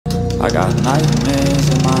I got nightmares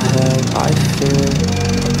in my head, I fear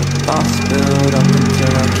thoughts build up until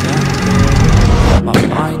I can't hear. That my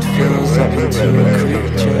mind fills up into a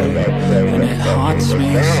creature, and it haunts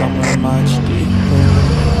me somewhere much deeper.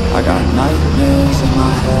 I got nightmares in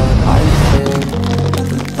my head, I fear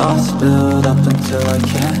the thoughts build up until I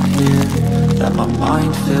can't hear. That my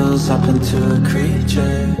mind fills up into a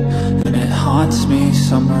creature, and it haunts me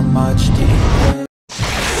somewhere much deeper.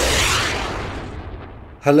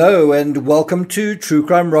 Hello and welcome to True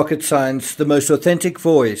Crime Rocket Science, the most authentic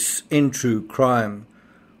voice in true crime.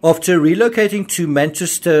 After relocating to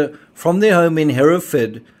Manchester from their home in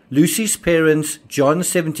Hereford, Lucy's parents, John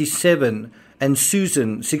 77 and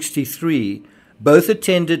Susan 63, both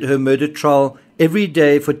attended her murder trial every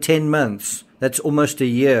day for 10 months. That's almost a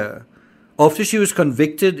year. After she was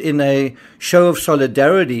convicted in a show of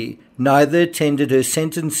solidarity, neither attended her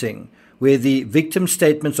sentencing, where the victim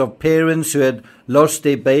statements of parents who had lost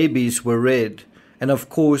their babies were read. And of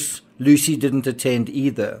course, Lucy didn't attend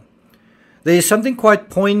either. There is something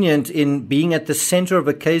quite poignant in being at the center of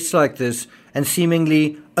a case like this and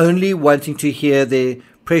seemingly only wanting to hear their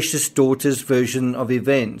precious daughter's version of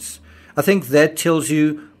events. I think that tells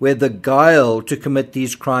you where the guile to commit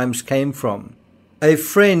these crimes came from. A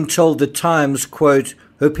friend told the Times, quote,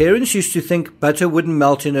 "Her parents used to think butter wouldn't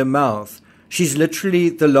melt in her mouth. She's literally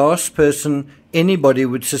the last person anybody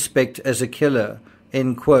would suspect as a killer,"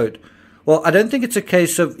 end quote. Well, I don't think it's a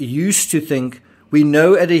case of used to think. We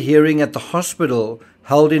know at a hearing at the hospital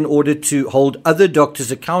held in order to hold other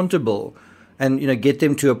doctors accountable and, get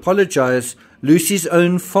them to apologize, Lucy's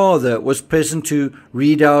own father was present to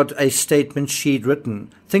read out a statement she'd written.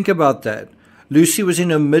 Think about that. Lucy was in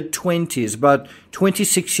her mid-20s, about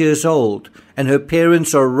 26 years old, and her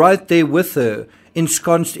parents are right there with her,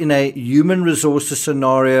 ensconced in a human resources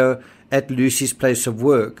scenario at Lucy's place of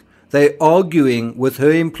work. They're arguing with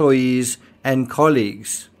her employees and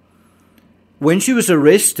colleagues. When she was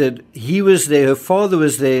arrested, he was there, her father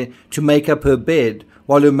was there to make up her bed,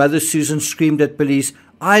 while her mother Susan screamed at police,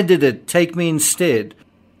 "I did it, take me instead."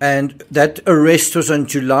 And that arrest was on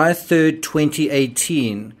July 3rd,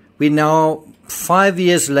 2018. We're now 5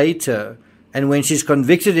 years later, and when she's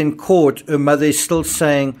convicted in court, her mother is still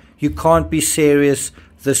saying, "You can't be serious,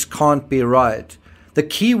 this can't be right." The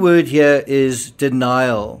key word here is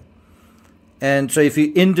denial. And so if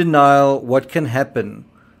you're in denial, what can happen?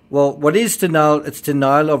 Well, what is denial? It's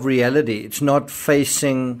denial of reality. It's not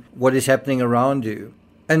facing what is happening around you.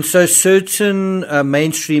 And so certain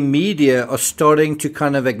mainstream media are starting to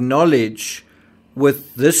kind of acknowledge,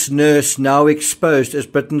 with this nurse now exposed as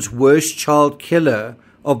Britain's worst child killer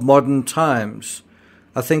of modern times.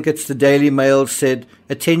 I think it's the Daily Mail said,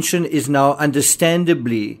 attention is now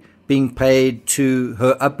understandably being paid to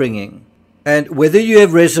her upbringing. And whether you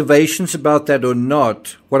have reservations about that or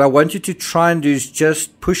not, what I want you to try and do is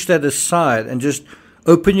just push that aside and just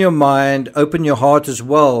open your mind, open your heart as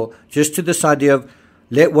well, just to this idea of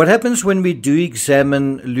what happens when we do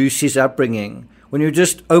examine Lucy's upbringing. When we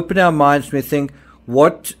just open our minds and we think,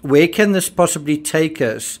 where can this possibly take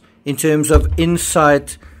us in terms of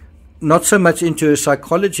insight, not so much into her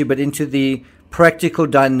psychology, but into the practical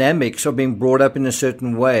dynamics of being brought up in a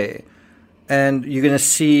certain way. And you're going to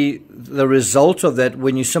see the result of that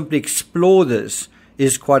when you simply explore this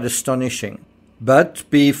is quite astonishing. But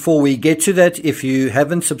before we get to that, if you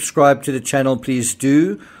haven't subscribed to the channel, please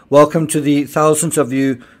do. Welcome to the thousands of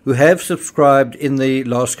you who have subscribed in the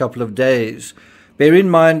last couple of days. Bear in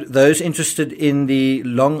mind, those interested in the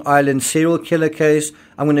Long Island serial killer case,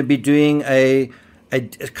 I'm going to be doing a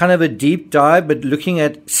kind of a deep dive, but looking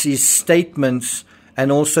at his statements and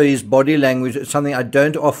also his body language. It's something I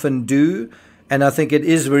don't often do, and I think it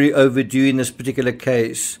is very overdue in this particular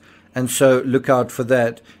case. And so look out for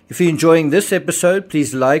that. If you're enjoying this episode,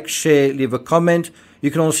 please like, share, leave a comment. You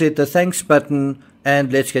can also hit the thanks button,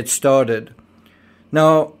 and let's get started.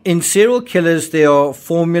 Now, in serial killers, there are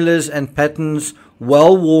formulas and patterns,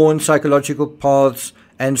 well-worn psychological paths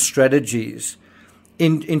and strategies.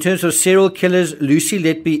 In terms of serial killers, Lucy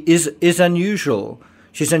Letby is unusual.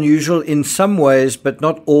 She's unusual in some ways, but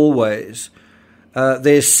not always.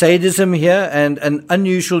 There's sadism here and an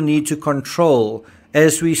unusual need to control,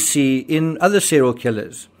 as we see in other serial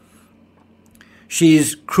killers.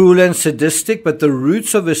 She's cruel and sadistic, but the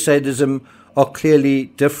roots of her sadism are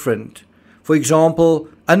clearly different. For example,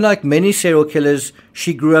 unlike many serial killers,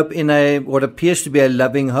 she grew up in what appears to be a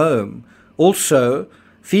loving home. Also,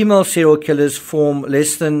 female serial killers form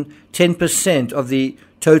less than 10% of the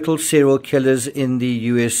total serial killers in the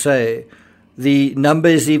USA. The number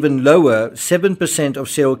is even lower. 7% of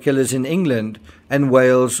serial killers in England and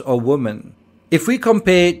Wales are women. If we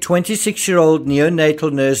compare 26-year-old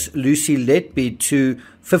neonatal nurse Lucy Letby to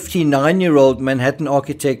 59-year-old Manhattan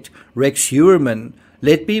architect Rex Heuermann,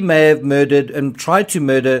 Letby may have murdered and tried to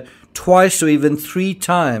murder twice or even 3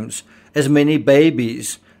 times as many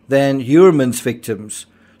babies than Heuermann's victims.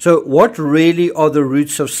 So what really are the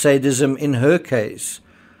roots of sadism in her case?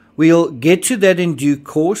 We'll get to that in due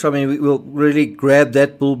course. I mean, we'll really grab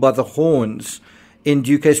that bull by the horns in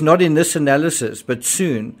due case, not in this analysis, but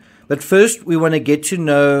soon. But first, we want to get to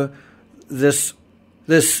know this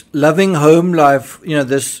loving home life,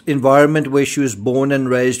 this environment where she was born and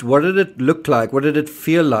raised. What did it look like? What did it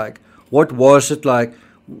feel like? What was it like?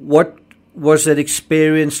 What was that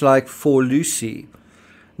experience like for Lucy?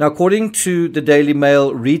 Now, according to the Daily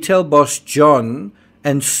Mail, retail boss John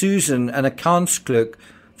and Susan, an accounts clerk,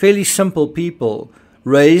 fairly simple people,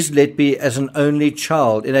 raised Letby as an only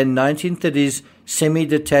child in a 1930s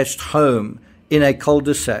semi-detached home in a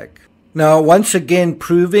cul-de-sac. Now, once again,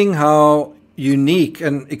 proving how unique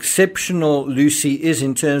and exceptional Lucy is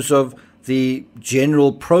in terms of the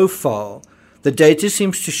general profile, the data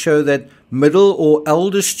seems to show that middle or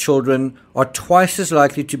eldest children are twice as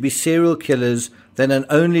likely to be serial killers than an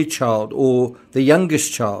only child or the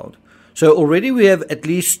youngest child. So already we have at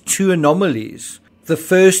least 2 anomalies. The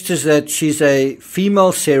first is that she's a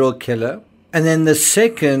female serial killer, and then the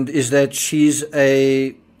second is that she's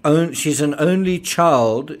an only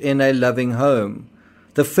child in a loving home.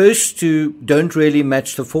 The first 2 don't really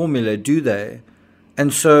match the formula, do they?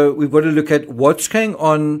 And so we've got to look at what's going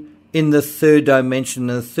on in the third dimension.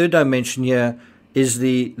 And the third dimension here is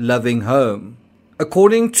the loving home.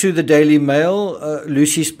 According to the Daily Mail,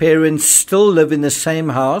 Lucy's parents still live in the same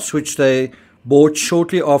house, which they bought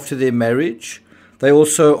shortly after their marriage. They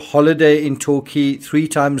also holiday in Turkey 3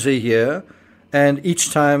 times a year, and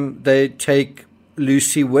each time they take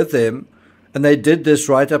Lucy with them, and they did this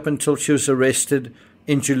right up until she was arrested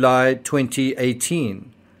in July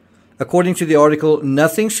 2018. According to the article,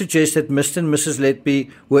 nothing suggests that Mr. and Mrs.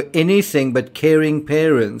 Letby were anything but caring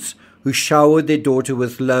parents who showered their daughter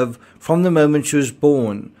with love from the moment she was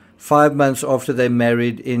born, 5 months after they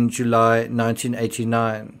married in July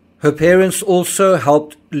 1989. Her parents also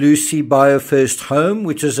helped Lucy buy her first home,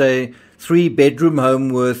 which is a 3-bedroom home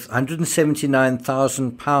worth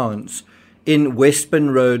 £179,000 in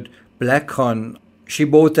Westburn Road, Blackcon. She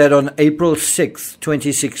bought that on April 6,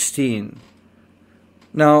 2016.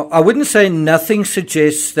 Now, I wouldn't say nothing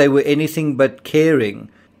suggests they were anything but caring,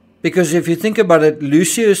 because if you think about it,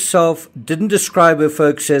 Lucy herself didn't describe her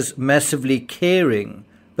folks as massively caring,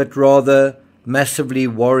 but rather massively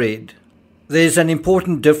worried. There's an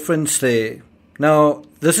important difference there. Now,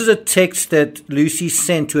 this is a text that Lucy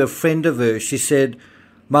sent to a friend of hers. She said,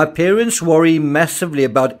 "My parents worry massively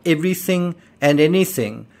about everything and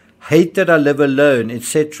anything, hate that I live alone,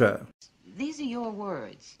 etc." These are your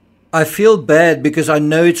words. I feel bad because I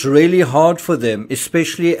know it's really hard for them,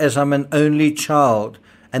 especially as I'm an only child,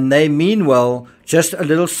 and they mean well, just a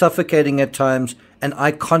little suffocating at times, and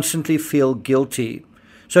I constantly feel guilty.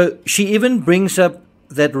 So she even brings up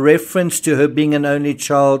that reference to her being an only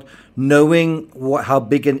child, knowing how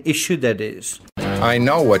big an issue that is. I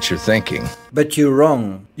know what you're thinking. But you're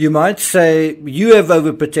wrong. You might say you have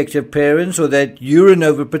overprotective parents, or that you're an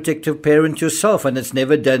overprotective parent yourself and it's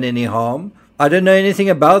never done any harm. I don't know anything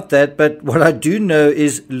about that, but what I do know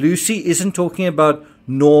is Lucy isn't talking about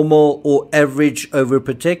normal or average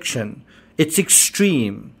overprotection. It's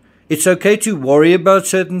extreme. It's okay to worry about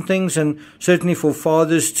certain things, and certainly for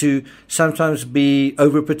fathers to sometimes be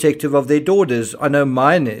overprotective of their daughters. I know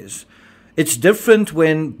mine is. It's different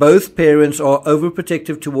when both parents are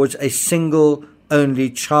overprotective towards a single only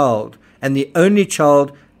child, and the only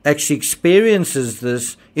child actually experiences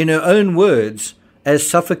this, in her own words, as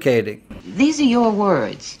suffocating. These are your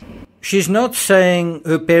words. She's not saying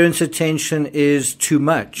her parents' attention is too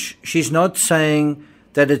much. She's not saying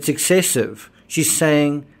that it's excessive. She's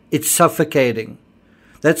saying it's suffocating.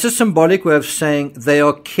 That's a symbolic way of saying they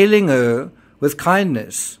are killing her with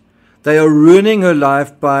kindness. They are ruining her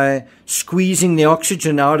life by squeezing the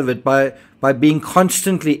oxygen out of it, by being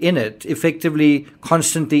constantly in it, effectively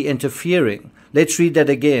constantly interfering. Let's read that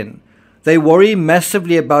again. They worry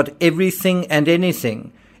massively about everything and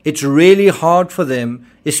anything. It's really hard for them,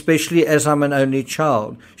 especially as I'm an only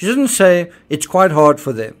child. She doesn't say it's quite hard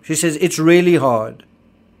for them. She says it's really hard.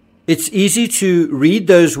 It's easy to read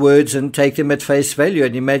those words and take them at face value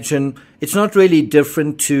and imagine it's not really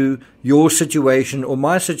different to your situation or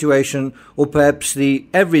my situation or perhaps the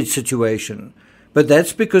average situation. But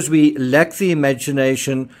that's because we lack the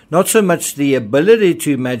imagination, not so much the ability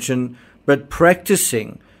to imagine, but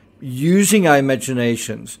practicing, using our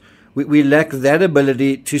imaginations. We lack that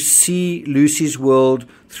ability to see Lucy's world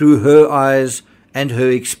through her eyes and her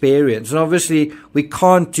experience. And obviously, we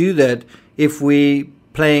can't do that if we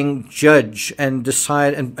playing judge and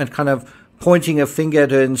decide and kind of pointing a finger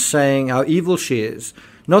at her and saying how evil she is.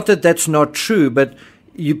 Not that that's not true, but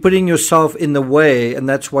you're putting yourself in the way, and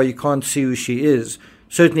that's why you can't see who she is.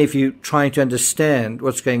 Certainly if you're trying to understand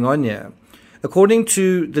what's going on here. According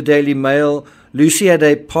to the Daily Mail, Lucy had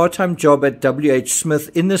a part-time job at W.H. Smith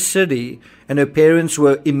in the city, and her parents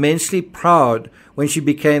were immensely proud when she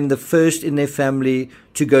became the first in their family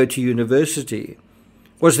to go to university.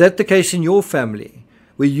 Was that the case in your family?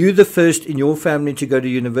 Were you the first in your family to go to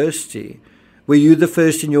university? Were you the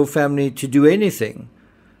first in your family to do anything?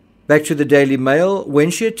 Back to the Daily Mail,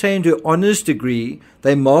 when she attained her honours degree,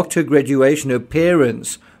 they marked her graduation. Her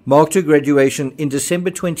parents marked her graduation in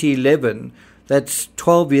December 2011, that's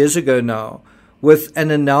 12 years ago now, with an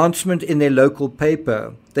announcement in their local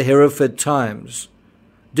paper, the Hereford Times.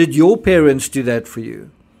 Did your parents do that for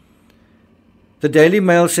you? The Daily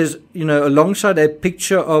Mail says, alongside a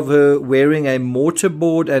picture of her wearing a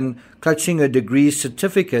mortarboard and clutching her degree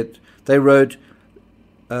certificate, they wrote,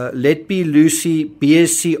 Letby Lucy,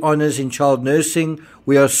 BSc Honours in Child Nursing.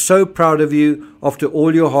 We are so proud of you after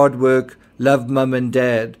all your hard work. Love, Mum and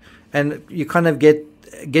Dad. And you kind of get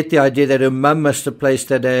the idea that her mum must have placed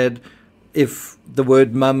that ad if the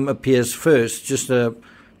word mum appears first. Just a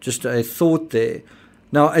thought there.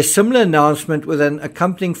 Now, a similar announcement with an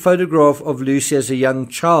accompanying photograph of Lucy as a young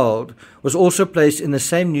child was also placed in the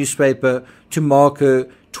same newspaper to mark her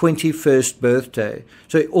 21st birthday.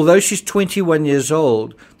 So although she's 21 years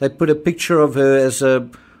old, they put a picture of her as a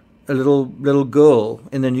little girl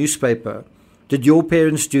in the newspaper. Did your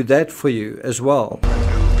parents do that for you as well?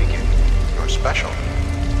 A new beginning. You're special.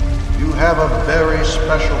 You have a very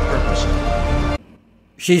special purpose.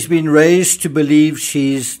 She's been raised to believe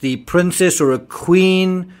she's the princess or a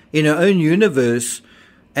queen in her own universe,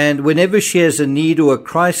 and whenever she has a need or a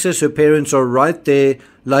crisis, her parents are right there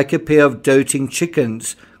like a pair of doting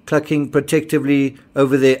chickens, clucking protectively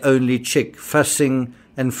over their only chick, fussing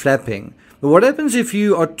and flapping. But what happens if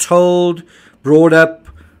you are told, brought up,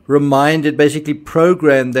 reminded, basically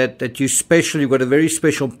programmed that you're special, you've got a very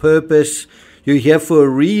special purpose, you're here for a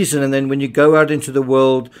reason, and then when you go out into the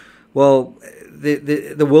world, well,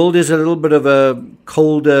 the world is a little bit of a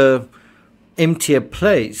colder, emptier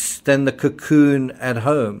place than the cocoon at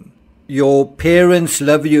home. Your parents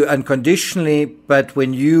love you unconditionally, but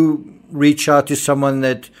when you reach out to someone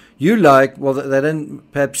that you like, well, they don't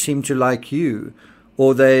perhaps seem to like you,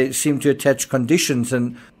 or they seem to attach conditions,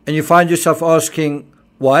 and you find yourself asking,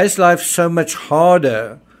 why is life so much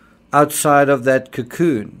harder outside of that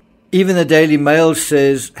cocoon? Even the Daily Mail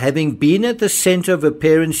says, having been at the center of her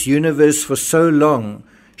parents' universe for so long,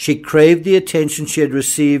 she craved the attention she had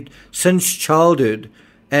received since childhood,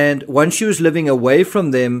 and once she was living away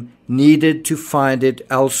from them, needed to find it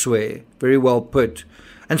elsewhere. Very well put.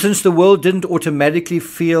 And since the world didn't automatically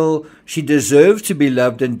feel she deserved to be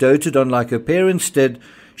loved and doted on like her parents did,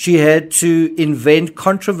 she had to invent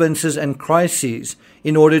contrivances and crises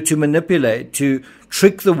in order to manipulate, to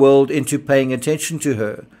trick the world into paying attention to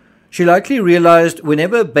her. She likely realized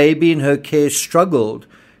whenever a baby in her care struggled,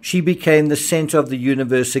 she became the center of the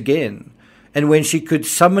universe again. And when she could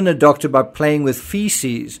summon a doctor by playing with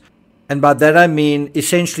feces, and by that I mean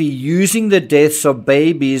essentially using the deaths of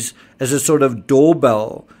babies as a sort of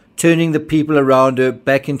doorbell, turning the people around her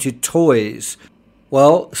back into toys,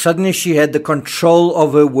 well, suddenly she had the control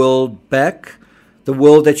of her world back, the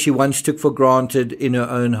world that she once took for granted in her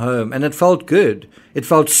own home. And it felt good. It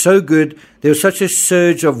felt so good. There was such a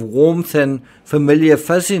surge of warmth and familiar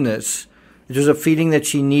fuzziness. It was a feeling that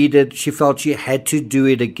she needed. She felt she had to do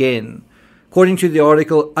it again. According to the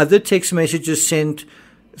article, other text messages sent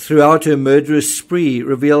throughout her murderous spree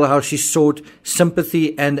reveal how she sought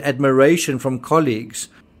sympathy and admiration from colleagues.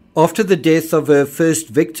 After the death of her first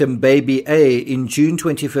victim, baby A, in June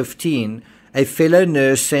 2015, a fellow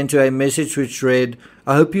nurse sent her a message which read,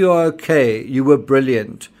 "I hope you are okay. You were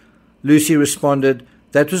brilliant." Lucy responded,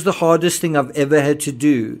 "That was the hardest thing I've ever had to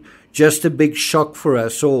do. Just a big shock for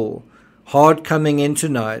us all. Hard coming in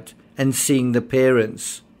tonight and seeing the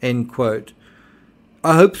parents." End quote.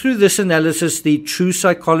 I hope through this analysis the true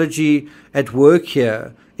psychology at work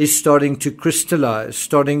here is starting to crystallize,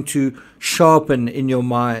 starting to sharpen in your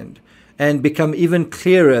mind and become even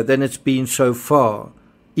clearer than it's been so far.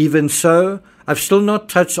 Even so, I've still not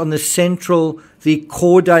touched on the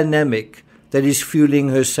core dynamic that is fueling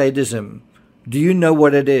her sadism. Do you know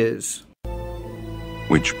what it is?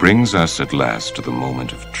 Which brings us at last to the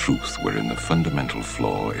moment of truth, wherein the fundamental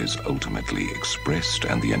flaw is ultimately expressed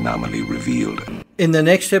and the anomaly revealed. In the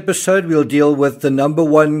next episode, we'll deal with the number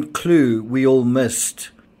one clue we all missed.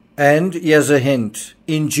 And here's a hint.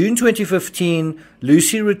 In June 2015,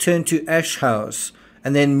 Lucy returned to Ash House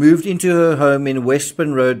and then moved into her home in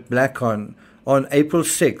Westburn Road, Blackon, on April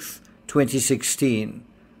 6th, 2016.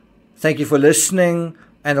 Thank you for listening,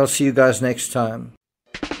 and I'll see you guys next time.